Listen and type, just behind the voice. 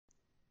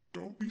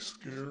Don't be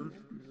scared.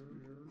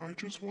 I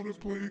just want to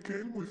play a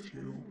game with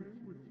you.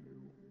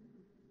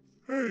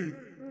 Hey,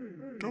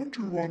 don't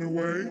you run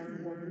away.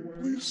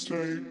 Please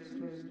stay.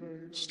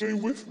 Stay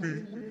with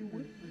me.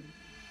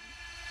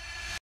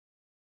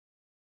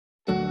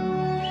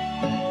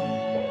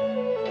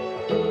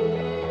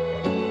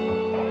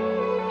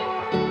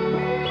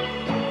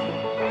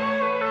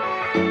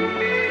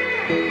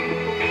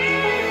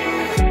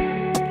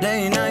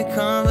 Late night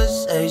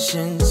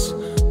conversations.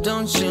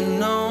 Don't you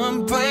know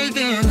I'm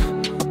breaking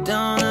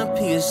down to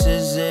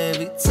pieces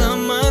every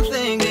time I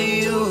think of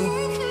you.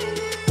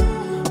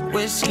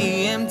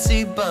 Whiskey,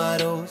 empty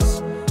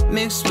bottles,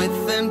 mixed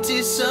with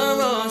empty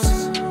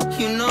sorrows.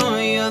 You know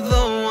you're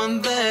the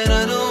one that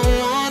I don't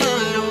wanna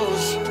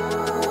lose.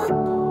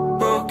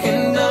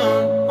 Broken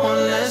down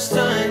one last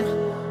time.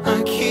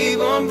 I keep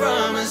on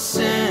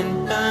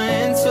promising,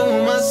 lying to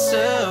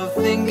myself,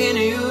 thinking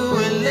you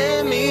would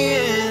let me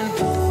in.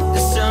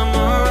 This time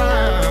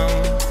around,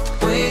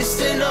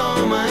 wasting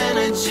all my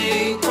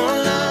energy on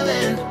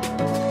loving,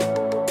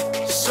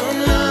 just on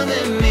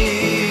loving me.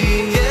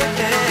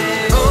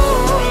 Yeah. Oh,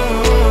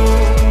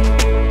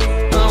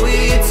 are we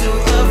too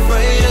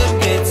afraid to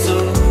get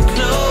too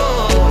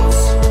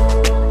close?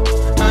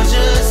 I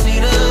just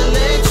need to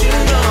let you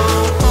know.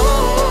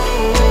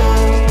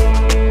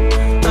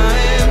 I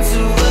am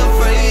too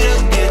afraid to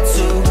get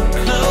too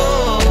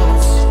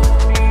close.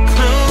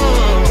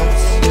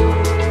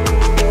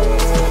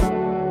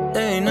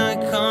 Late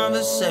night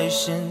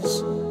conversations.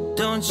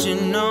 Don't you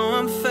know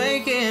I'm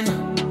faking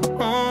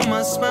all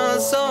my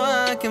smiles so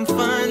I can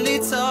finally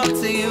talk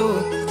to you.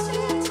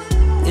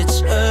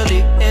 It's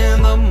early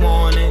in the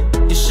morning.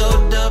 You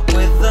showed up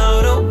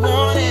without a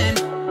warning,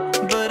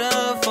 but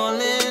I've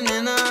fallen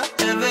and I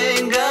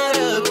haven't got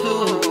a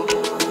clue.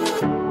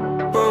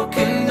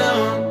 Broken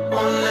down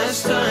one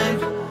last time.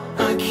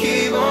 I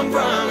keep on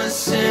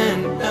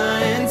promising,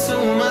 lying to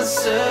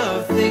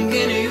myself,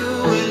 thinking you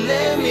would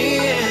let me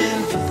in.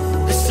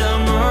 This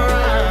time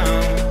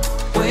around,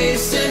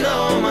 wasting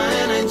all my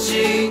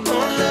energy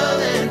on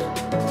loving,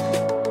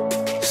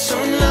 just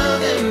on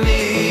loving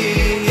me.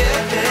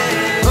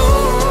 Yeah. Oh,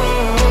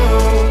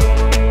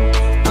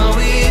 are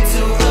we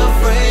too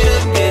afraid to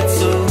get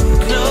too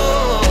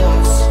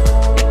close?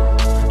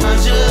 I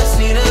just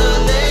need to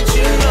let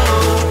you know.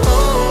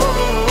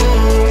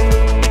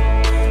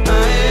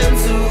 I am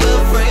too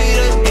afraid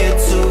to get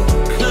too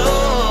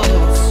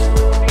close.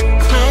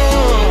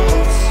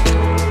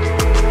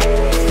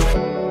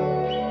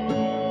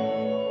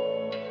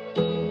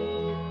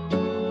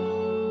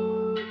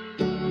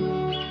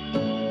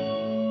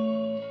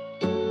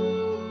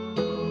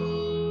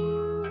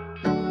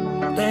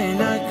 Late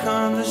night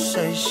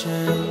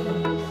conversation.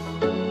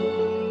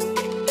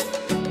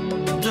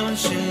 Don't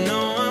you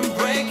know I'm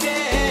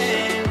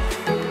breaking?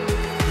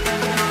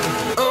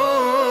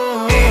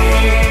 Oh,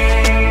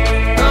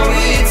 are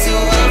we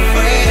too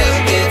afraid to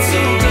get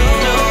too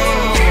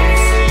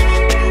close?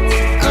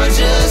 I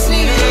just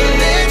need to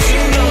let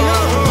you know.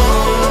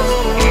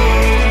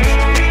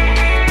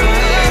 I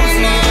am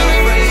too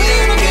afraid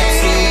to get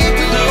too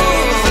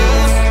close.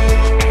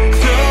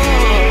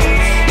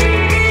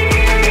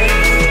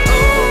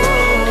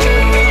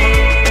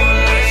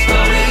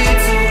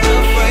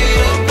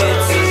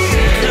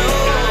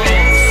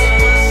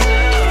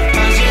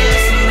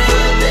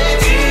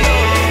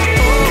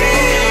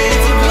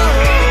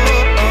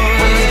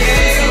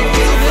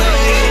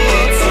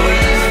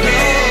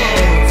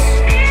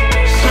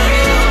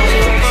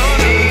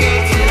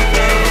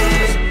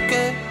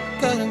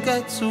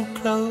 Get too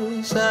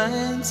close, I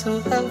am too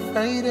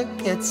afraid to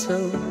get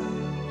too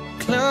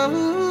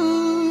close.